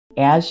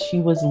As she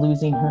was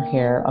losing her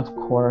hair, of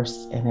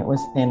course, and it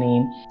was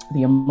thinning,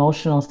 the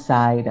emotional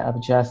side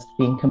of just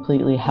being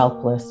completely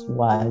helpless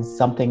was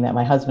something that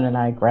my husband and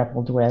I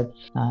grappled with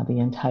the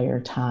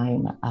entire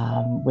time.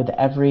 With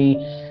every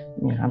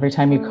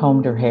time you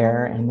combed her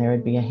hair and there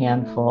would be a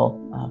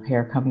handful of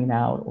hair coming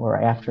out,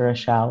 or after a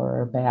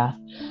shower or bath,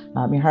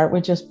 your heart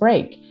would just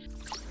break.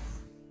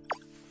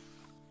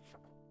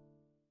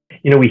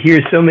 We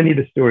hear so many of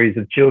the stories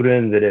of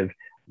children that have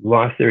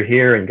lost their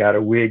hair and got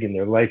a wig, and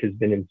their life has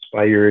been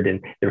inspired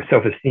and their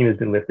self-esteem has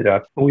been lifted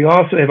up. But we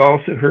also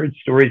heard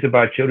stories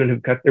about children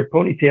who've cut their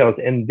ponytails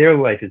and their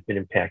life has been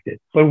impacted.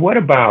 But what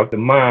about the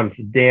moms,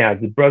 the dads,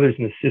 the brothers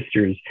and the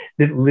sisters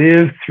that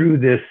live through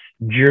this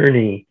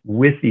journey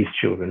with these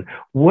children?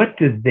 What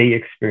did they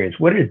experience?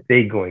 What are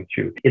they going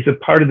through? It's a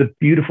part of the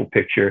beautiful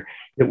picture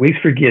that Wigs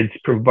for Kids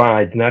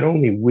provides, not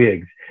only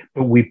wigs,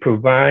 but we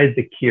provide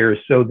the care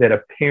so that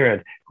a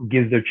parent who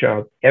gives their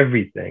child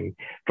everything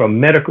from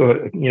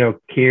medical,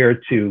 care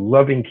to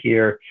loving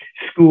care,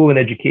 school and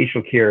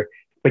educational care,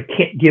 but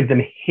can't give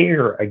them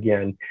hair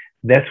again.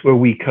 That's where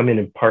we come in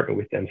and partner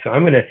with them. So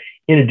I'm going to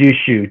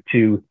introduce you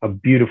to a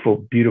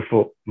beautiful,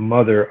 beautiful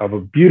mother of a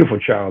beautiful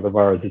child of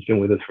ours that's been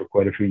with us for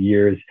quite a few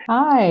years.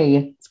 Hi,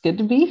 it's good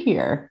to be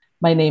here.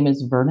 My name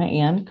is Verna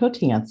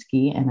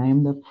Kotansky, and I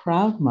am the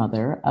proud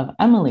mother of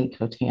Emily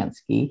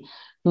Kotansky,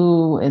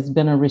 who has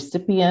been a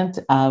recipient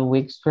of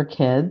Wigs for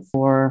Kids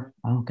for,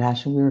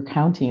 we were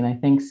counting, I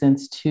think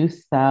since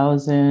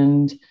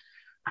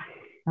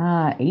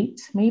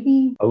 2008,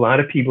 maybe. A lot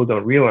of people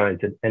don't realize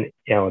that an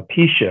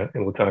alopecia,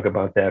 and we'll talk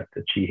about that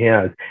she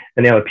has,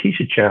 an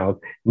alopecia child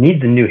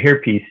needs a new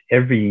hairpiece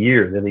every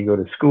year. Then they go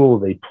to school,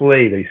 they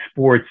play, they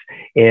sports,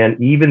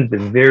 and even the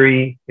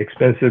very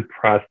expensive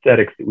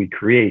prosthetics that we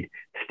create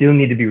still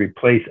need to be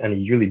replaced on a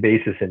yearly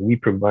basis. And we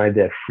provide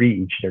that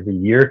free each and every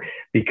year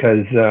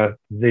because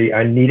they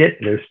are needed,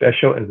 they're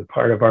special, and it's a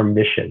part of our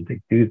mission to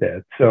do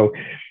that. So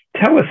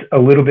tell us a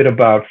little bit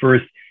about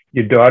first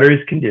your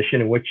daughter's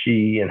condition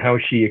and how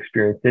she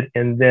experienced it.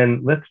 And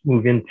then let's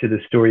move into the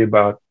story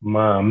about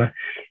mom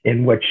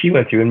and what she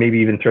went through, and maybe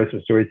even throw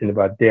some stories in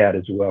about dad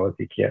as well as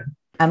you can.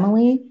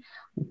 Emily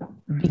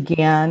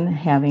began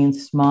having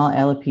small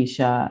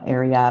alopecia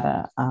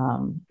areata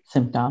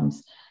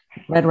symptoms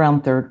right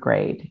around third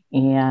grade.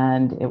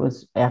 And it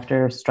was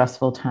after a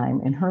stressful time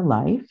in her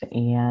life.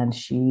 And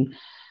she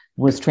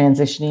was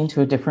transitioning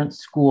to a different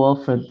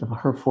school for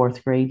her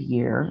fourth grade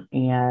year.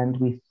 And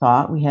we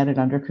thought we had it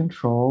under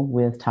control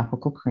with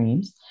topical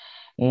creams.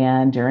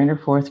 And during her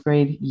fourth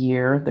grade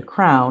year, the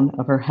crown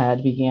of her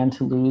head began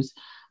to lose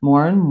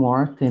more and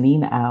more,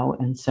 thinning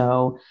out. And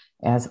so,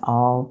 as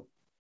all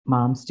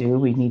moms do,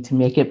 we need to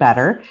make it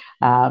better.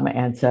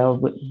 And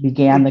so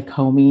began the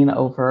combing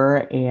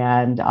over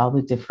and all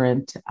the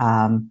different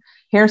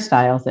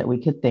hairstyles that we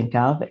could think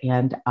of.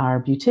 And our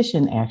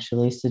beautician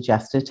actually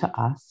suggested to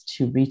us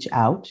to reach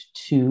out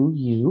to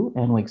you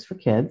and Wigs for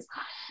Kids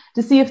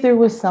to see if there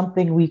was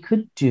something we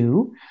could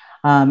do.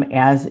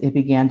 As it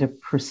began to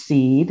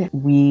proceed,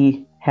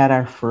 we had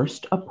our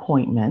first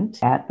appointment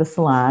at the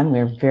salon. We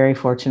were very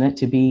fortunate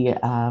to be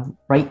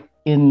right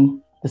in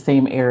the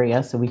same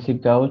area, so we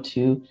could go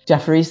to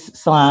Jeffrey's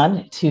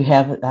salon to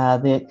have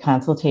the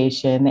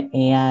consultation.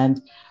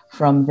 And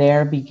from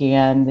there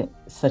began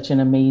such an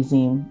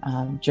amazing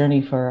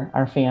journey for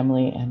our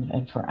family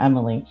and for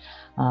Emily.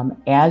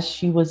 As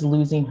she was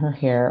losing her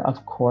hair,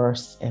 of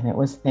course, and it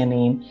was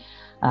thinning,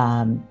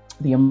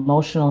 the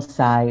emotional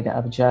side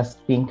of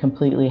just being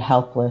completely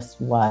helpless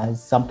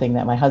was something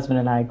that my husband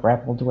and I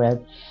grappled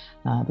with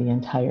the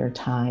entire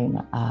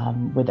time.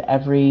 With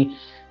every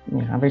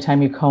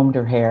time you combed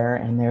her hair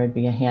and there would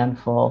be a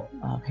handful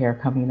of hair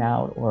coming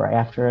out, or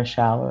after a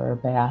shower or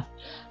bath,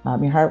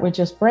 your heart would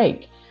just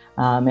break.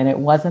 And it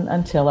wasn't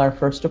until our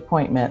first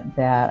appointment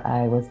that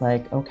I was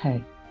like,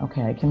 okay,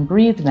 I can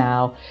breathe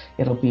now.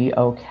 It'll be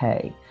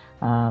okay.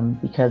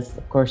 Because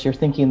of course you're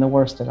thinking the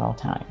worst at all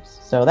times.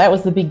 So that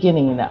was the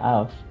beginning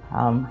of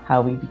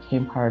how we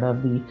became part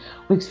of the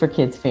Wigs for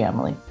Kids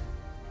family.